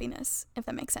happiness, if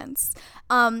that makes sense.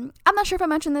 I'm not sure if I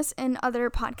mentioned this in other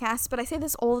podcasts, but I say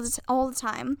this all the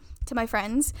time to my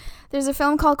friends. There's a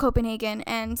film called Copenhagen,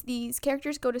 and these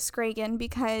characters go to Skagen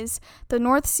because the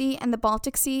North Sea and the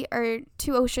Baltic Sea are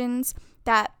two oceans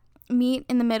that meet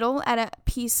in the middle at a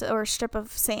piece or strip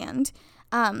of sand,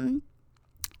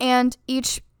 and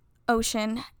each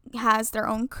ocean has their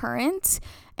own current,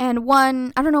 and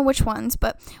one, I don't know which ones,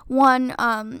 but one's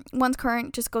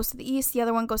current just goes to the east, the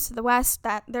other one goes to the west,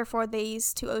 that therefore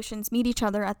these two oceans meet each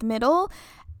other at the middle,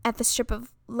 at the strip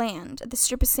of land, at the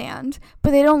strip of sand, but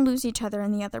they don't lose each other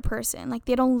in the other person. Like,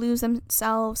 they don't lose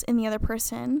themselves in the other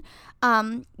person.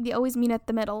 They always meet at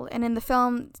the middle, and in the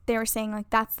film they were saying, like,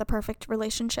 that's the perfect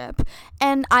relationship,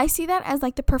 and I see that as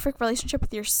like the perfect relationship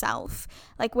with yourself,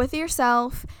 like with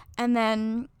yourself, and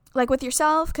then like with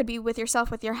yourself could be with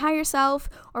yourself with your higher self,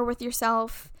 or with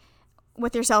yourself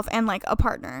and like a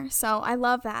partner. So I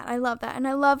love that, and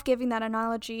I love giving that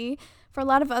analogy for a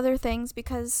lot of other things,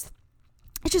 because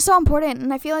it's just so important.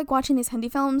 And I feel like watching these Hindi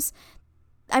films,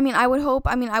 I would hope,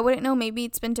 I wouldn't know, maybe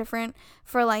it's been different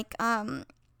for like some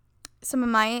of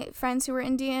my friends who were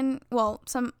Indian, well,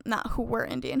 some not who were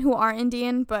Indian, who are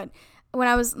Indian, but when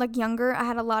I was like younger, I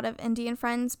had a lot of Indian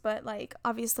friends, but like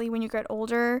obviously when you get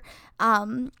older,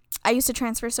 I used to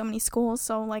transfer so many schools,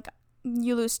 so like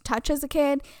you lose touch as a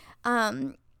kid.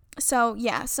 So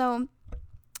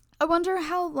I wonder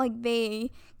how like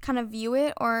they kind of view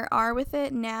it or are with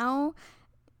it now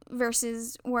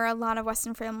versus where a lot of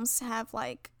Western films have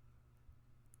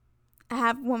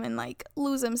women like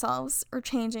lose themselves or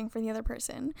changing for the other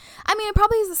person. It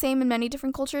probably is the same in many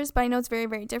different cultures, but I know it's very,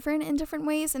 very different in different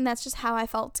ways, and that's just how I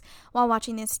felt while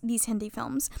watching these Hindi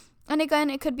films. And again,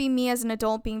 it could be me as an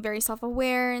adult being very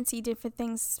self-aware and see different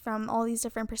things from all these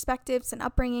different perspectives and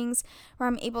upbringings, where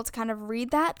I'm able to kind of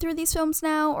read that through these films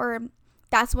now, or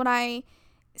that's what I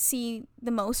see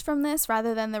the most from this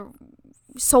rather than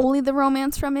solely the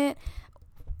romance from it.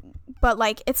 But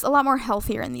like it's a lot more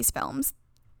healthier in these films,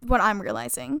 what I'm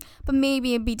realizing. But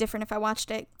maybe it'd be different if I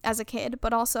watched it as a kid.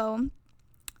 But also,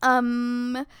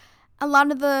 a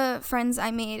lot of the friends I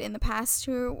made in the past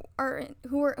who are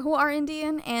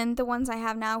Indian, and the ones I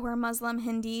have now who are Muslim,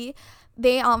 Hindi,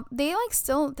 they like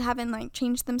still haven't like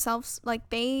changed themselves. Like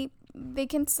they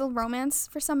can still romance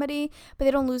for somebody, but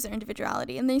they don't lose their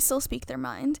individuality, and they still speak their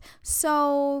mind.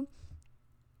 So,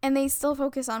 and they still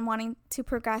focus on wanting to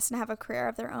progress and have a career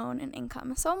of their own and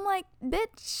income. So I'm like,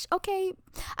 bitch, okay.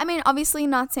 Obviously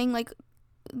not saying like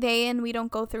they and we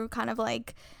don't go through kind of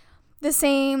like the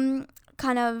same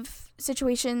kind of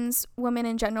situations women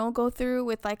in general go through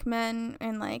with like men,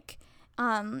 and like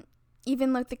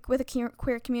even like with the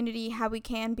queer community, how we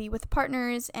can be with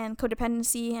partners and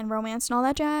codependency and romance and all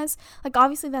that jazz. Like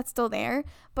obviously that's still there,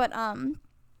 but I'm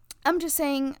just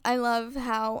saying I love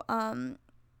how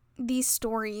these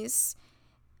stories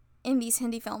in these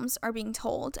Hindi films are being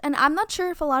told. And I'm not sure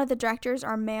if a lot of the directors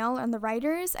are male and the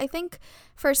writers. I think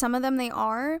for some of them they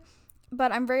are,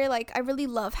 but I'm very like, I really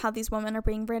love how these women are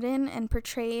being written and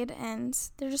portrayed, and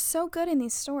they're just so good in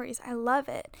these stories. I love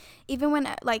it. Even when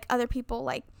like other people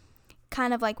like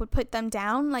kind of like would put them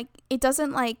down, like it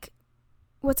doesn't like,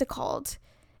 what's it called?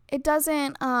 It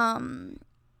doesn't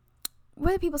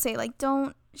what do people say? Like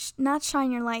don't not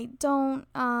shine your light. Don't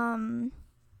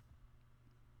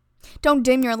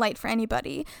dim your light for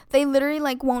anybody. They literally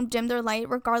like won't dim their light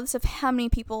regardless of how many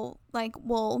people like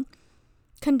will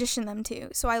condition them to.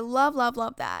 So I love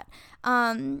that.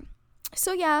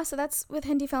 So that's with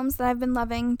Hindi films that I've been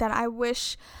loving, that I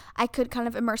wish I could kind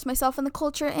of immerse myself in the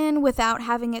culture in without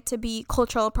having it to be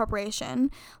cultural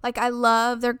appropriation. Like I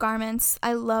love their garments,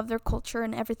 I love their culture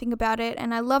and everything about it,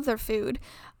 and I love their food,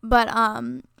 but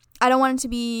I don't want it to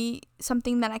be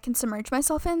something that I can submerge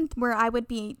myself in where I would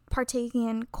be partaking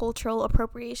in cultural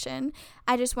appropriation.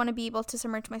 I just want to be able to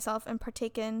submerge myself and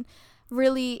partake in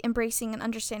really embracing and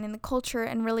understanding the culture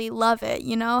and really love it,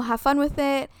 have fun with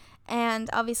it, and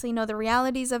obviously know the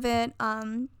realities of it.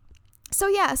 So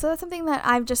that's something that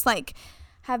I've just like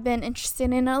have been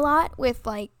interested in a lot with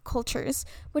like cultures,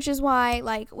 which is why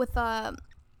like with a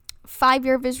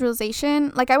 5-year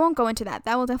visualization, like I won't go into that.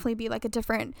 That will definitely be like a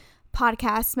different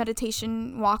podcast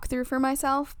meditation walkthrough for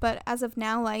myself, but as of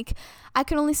now, like I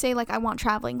can only say like I want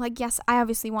traveling. Like yes, I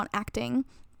obviously want acting,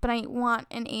 but I want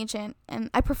an agent, and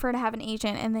I prefer to have an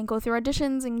agent and then go through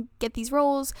auditions and get these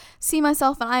roles, see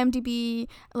myself on IMDb,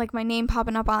 like my name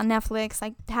popping up on Netflix,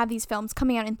 like have these films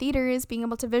coming out in theaters, being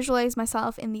able to visualize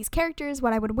myself in these characters,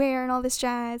 what I would wear and all this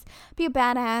jazz, be a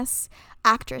badass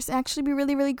actress and actually be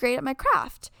really, really great at my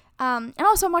craft. And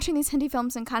also I'm watching these Hindi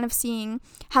films and kind of seeing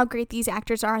how great these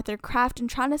actors are at their craft and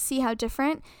trying to see how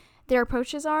different their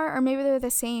approaches are, or maybe they're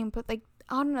the same, but like,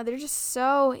 I don't know, they're just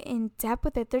so in depth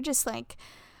with it. They're just like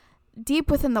deep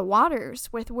within the waters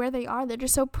with where they are. They're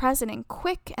just so present and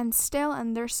quick and still,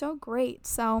 and they're so great.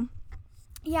 So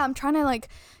yeah, I'm trying to like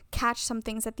catch some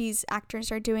things that these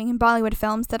actors are doing in Bollywood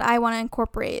films that I want to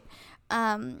incorporate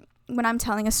when I'm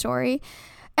telling a story,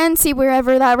 and see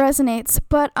wherever that resonates.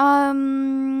 But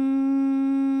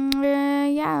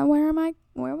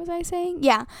where was I saying?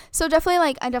 Yeah, so definitely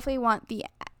like I definitely want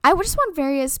I would just want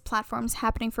various platforms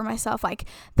happening for myself, like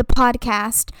the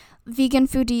podcast, Vegan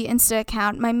Foodie Insta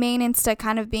account, my main Insta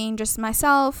kind of being just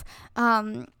myself,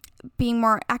 being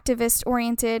more activist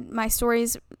oriented, my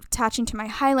stories attaching to my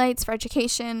highlights for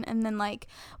education, and then like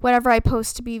whatever I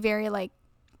post to be very like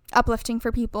uplifting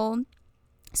for people.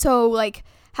 So like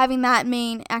having that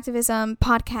main activism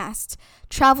podcast,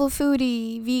 travel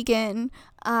foodie, vegan,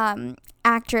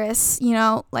 actress,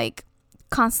 like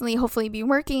constantly hopefully be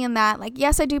working in that. Like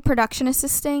yes, I do production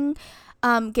assisting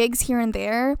gigs here and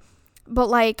there, but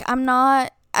like I'm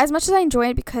not as much as I enjoy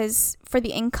it because for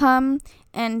the income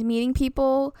and meeting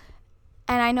people,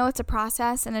 and I know it's a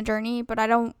process and a journey, but I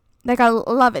don't, like, I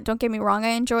love it. Don't get me wrong. I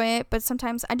enjoy it. But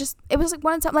sometimes it was like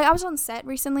one time, like I was on set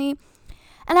recently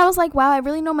and I was like, wow, I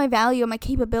really know my value and my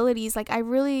capabilities. Like, I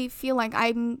really feel like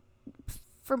I'm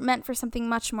meant for something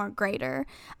much more greater.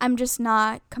 I'm just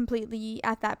not completely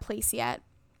at that place yet,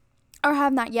 or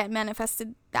have not yet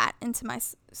manifested that into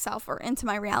myself or into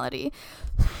my reality.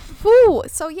 Whew.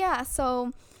 So yeah,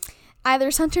 so either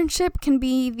internship can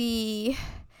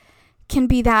be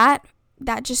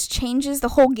that just changes the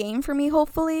whole game for me,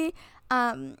 hopefully,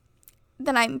 that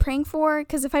I'm praying for,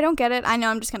 because if I don't get it, I know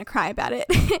I'm just going to cry about it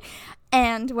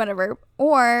and whatever,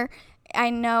 or I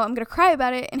know I'm going to cry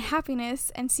about it in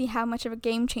happiness and see how much of a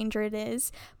game changer it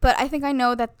is. But I think I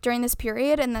know that during this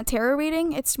period and the tarot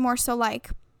reading, it's more so like,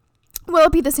 will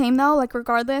it be the same though? Like,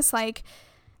 regardless, like,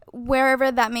 wherever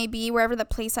that may be, wherever the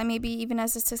place I may be, even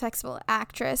as a successful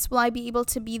actress, will I be able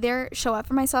to be there, show up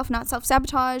for myself, not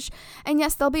self-sabotage? And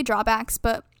yes, there'll be drawbacks,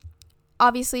 but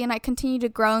obviously, and I continue to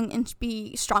grow and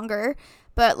be stronger,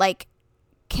 but like,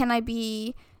 can I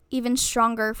be even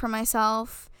stronger for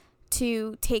myself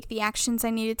to take the actions I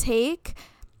need to take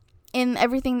in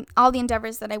everything, all the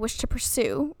endeavors that I wish to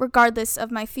pursue, regardless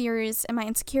of my fears and my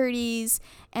insecurities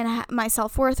and my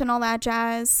self-worth and all that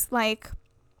jazz? Like,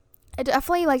 I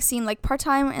definitely like seeing like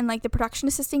part-time and like the production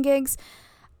assisting gigs.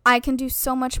 I can do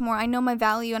so much more. I know my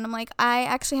value, and I'm like, I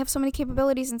actually have so many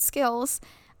capabilities and skills.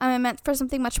 I'm meant for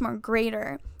something much more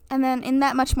greater. And then in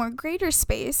that much more greater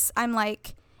space, I'm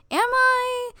like, am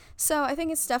I? So I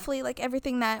think it's definitely like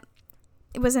everything that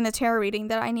it was in a tarot reading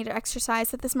that I need to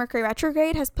exercise, that this Mercury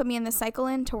retrograde has put me in this cycle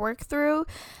in to work through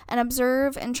and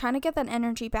observe and trying to get that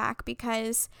energy back,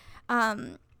 because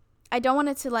I don't want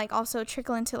it to like also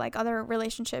trickle into like other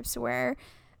relationships where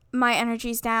my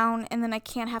energy's down and then I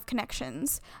can't have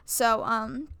connections. So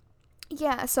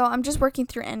yeah, so I'm just working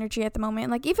through energy at the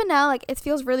moment. Like, even now, like, it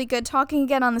feels really good talking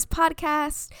again on this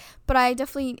podcast, but I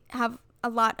definitely have a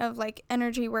lot of like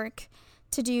energy work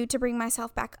to do to bring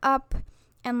myself back up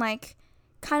and like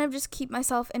kind of just keep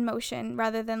myself in motion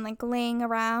rather than like laying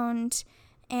around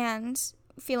and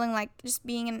feeling like just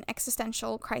being in an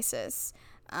existential crisis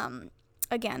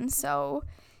again. So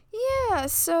yeah,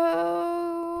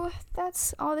 so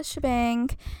that's all the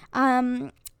shebang.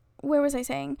 Where was I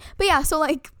saying? But yeah, so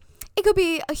like, it could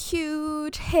be a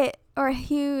huge hit or a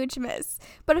huge miss,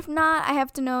 but if not, I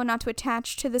have to know not to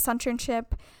attach to this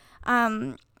internship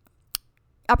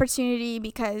opportunity,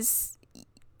 because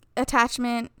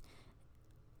attachment,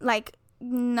 like,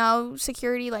 no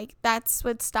security, like, that's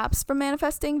what stops from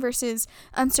manifesting, versus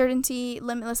uncertainty,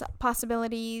 limitless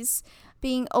possibilities,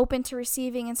 being open to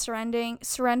receiving and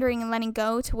surrendering and letting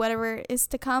go to whatever is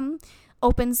to come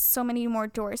opens so many more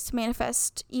doors to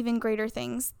manifest even greater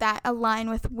things that align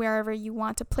with wherever you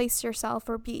want to place yourself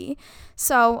or be.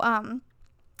 So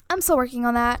I'm still working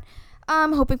on that.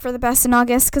 I'm hoping for the best in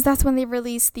August, because that's when they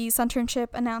release the internship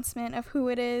announcement of who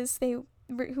it is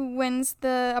who wins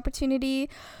the opportunity.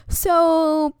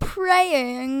 So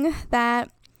praying that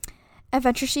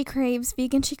Adventure She Craves,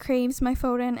 Vegan She Craves, my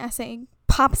photo and essay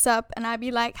pops up and I'd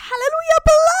be like, hallelujah,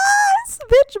 bless,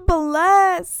 bitch,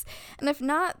 bless. And if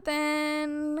not,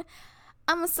 then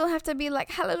I'm gonna still have to be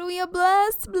like, hallelujah,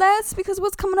 bless, because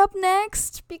what's coming up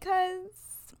next? Because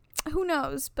who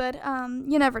knows? But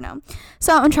you never know.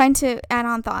 So I'm trying to add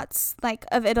on thoughts like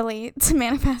of Italy to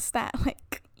manifest that,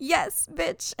 like, yes,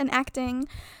 bitch, and acting.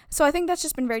 So I think that's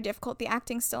just been very difficult. The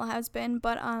acting still has been,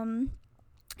 but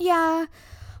yeah.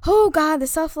 Oh God, the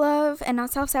self-love and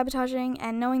not self-sabotaging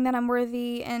and knowing that I'm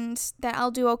worthy and that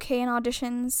I'll do okay in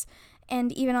auditions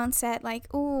and even on set.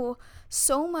 Like, ooh,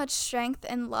 so much strength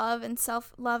and love and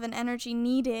self-love and energy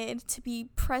needed to be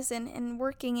present and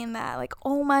working in that. Like,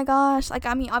 oh my gosh. Like,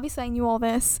 I mean, obviously I knew all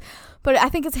this, but I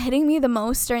think it's hitting me the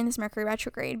most during this Mercury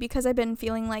retrograde, because I've been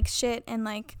feeling like shit and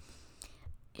like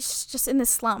it's just in this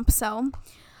slump. So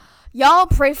y'all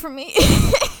pray for me.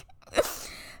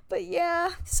 But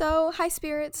yeah, so high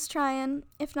spirits, trying,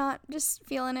 if not just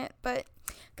feeling it, but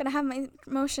gonna have my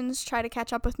emotions try to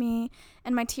catch up with me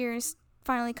and my tears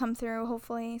finally come through,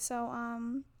 hopefully. So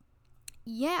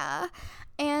yeah.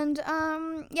 And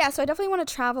yeah, so I definitely want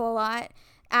to travel a lot,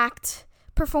 act,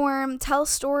 perform, tell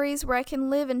stories where I can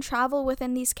live and travel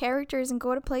within these characters and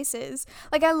go to places.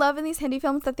 Like, I love in these Hindi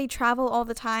films that they travel all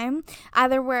the time,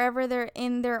 either wherever they're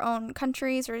in their own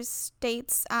countries or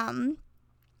states,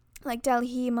 like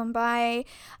Delhi, Mumbai,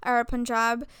 or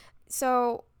Punjab.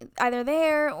 So either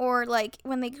there or like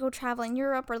when they go travel in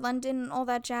Europe or London and all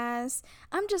that jazz,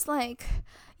 I'm just like,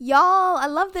 y'all, I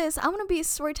love this. I want to be a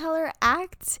storyteller,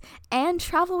 act, and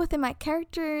travel within my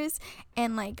characters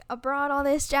and like abroad, all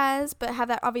this jazz, but have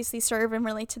that obviously serve and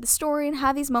relate to the story and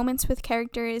have these moments with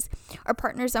characters or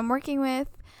partners I'm working with,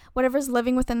 whatever's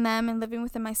living within them and living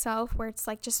within myself, where it's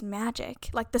like just magic.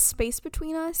 Like the space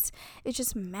between us is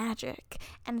just magic.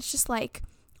 And it's just like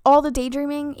all the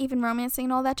daydreaming, even romancing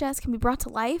and all that jazz can be brought to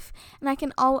life, and I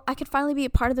can finally be a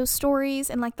part of those stories,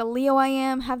 and like the Leo I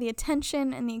am, have the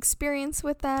attention and the experience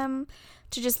with them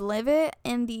to just live it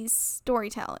in these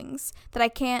storytellings that I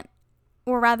can't,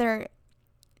 or rather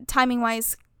timing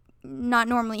wise, not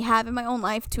normally have in my own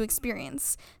life to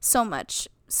experience so much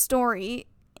story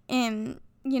in,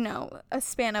 a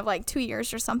span of like 2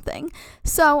 years or something.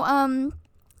 So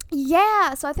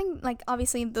yeah, so I think, like,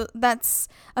 obviously that's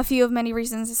a few of many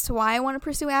reasons as to why I want to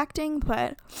pursue acting,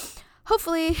 but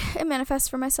hopefully it manifests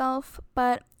for myself.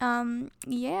 But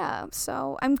yeah,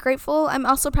 so I'm grateful. I'm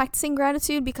also practicing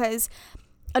gratitude because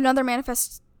another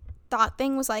manifest thought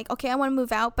thing was like, okay, I want to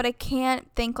move out, but I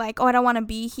can't think like, oh, I don't want to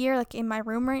be here, like, in my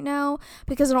room right now,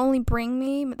 because it'll only bring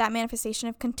me that manifestation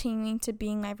of continuing to be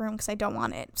in my room because I don't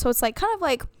want it. So it's like kind of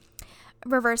like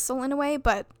reversal in a way,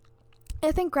 but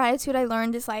I think gratitude I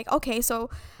learned is like, okay, so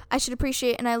I should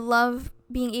appreciate, and I love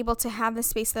being able to have the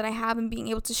space that I have and being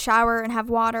able to shower and have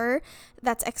water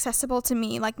that's accessible to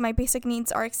me. Like my basic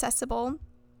needs are accessible.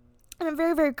 And I'm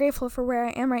very, very grateful for where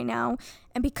I am right now.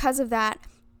 And because of that,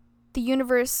 the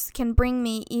universe can bring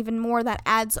me even more that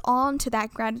adds on to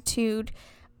that gratitude,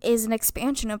 is an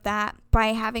expansion of that by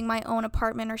having my own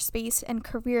apartment or space and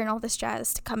career and all this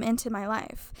jazz to come into my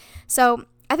life. So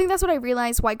I think that's what I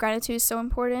realized why gratitude is so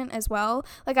important as well.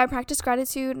 Like I practice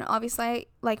gratitude, and obviously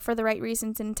like for the right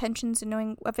reasons and intentions and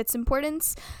knowing of its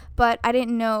importance, but I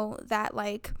didn't know that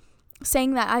like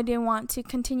saying that I didn't want to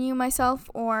continue myself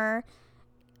or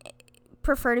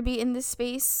prefer to be in this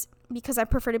space because I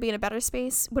prefer to be in a better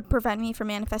space would prevent me from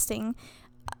manifesting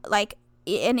like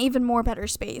an even more better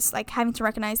space, like having to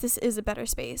recognize this is a better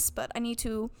space, but I need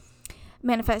to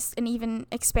manifest an even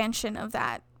expansion of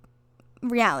that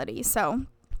reality. So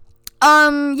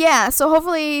yeah, so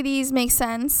hopefully these make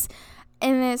sense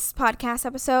in this podcast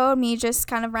episode, me just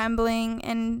kind of rambling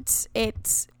and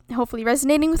it's hopefully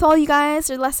resonating with all you guys,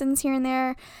 or lessons here and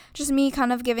there, just me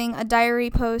kind of giving a diary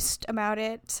post about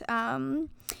it.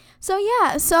 So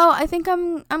yeah, so I think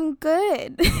I'm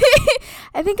good.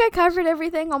 I think I covered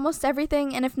everything, almost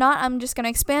everything, and if not, I'm just going to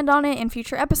expand on it in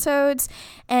future episodes,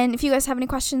 and if you guys have any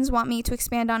questions, want me to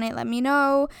expand on it, let me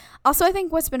know. Also, I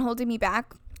think what's been holding me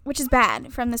back, which is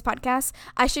bad from this podcast,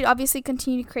 I should obviously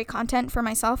continue to create content for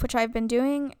myself, which I've been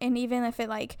doing, and even if it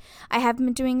like I have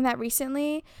been doing that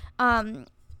recently,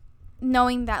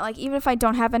 knowing that like even if I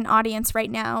don't have an audience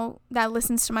right now that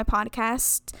listens to my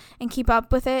podcast and keep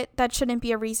up with it, that shouldn't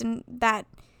be a reason that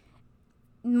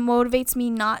motivates me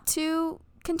not to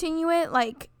continue it.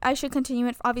 Like I should continue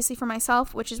it obviously for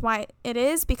myself, which is why it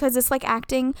is, because it's like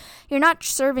acting. You're not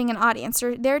serving an audience,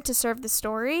 you're there to serve the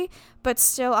story, but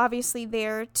still obviously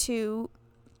there to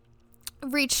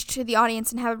reach to the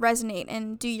audience and have it resonate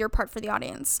and do your part for the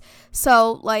audience.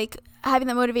 So like having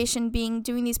the motivation being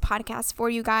doing these podcasts for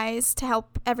you guys to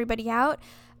help everybody out,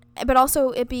 but also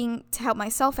it being to help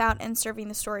myself out and serving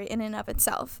the story in and of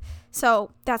itself. So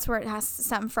that's where it has to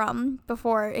stem from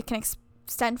before it can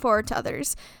extend forward to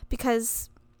others,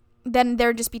 because then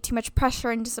there'd just be too much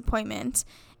pressure and disappointment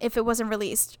if it wasn't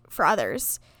released for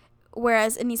others,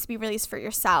 whereas it needs to be released for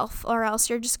yourself, or else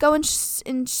you're just going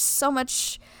in so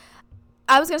much,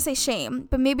 I was going to say shame,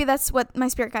 but maybe that's what my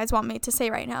spirit guides want me to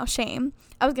say right now, shame.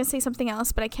 I was going to say something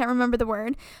else, but I can't remember the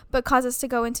word, but cause us to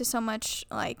go into so much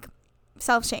like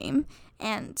self-shame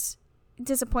and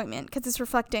disappointment, because it's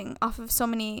reflecting off of so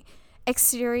many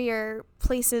exterior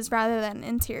places rather than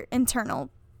internal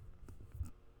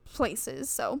places.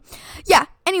 So yeah,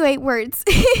 anyway, words.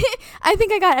 I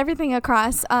think I got everything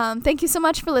across. Thank you so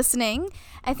much for listening.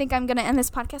 I think I'm going to end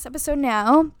this podcast episode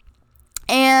now,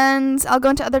 and I'll go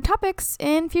into other topics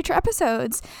in future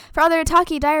episodes for other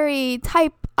talkie diary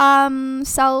type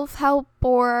self-help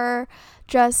or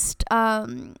just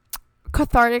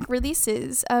cathartic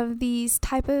releases of these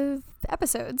type of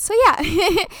episodes. So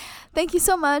yeah, thank you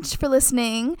so much for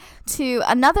listening to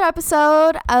another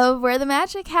episode of Where the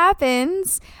Magic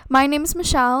Happens. My name is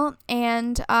Michelle,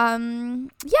 and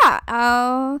yeah,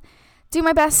 I'll do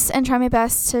my best and try my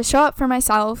best to show up for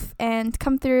myself and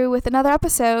come through with another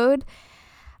episode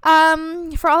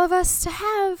for all of us to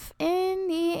have in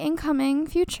the incoming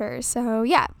future. So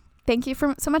yeah, thank you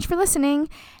so much for listening,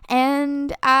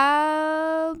 and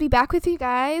I'll be back with you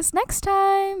guys next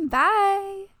time.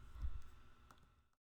 Bye.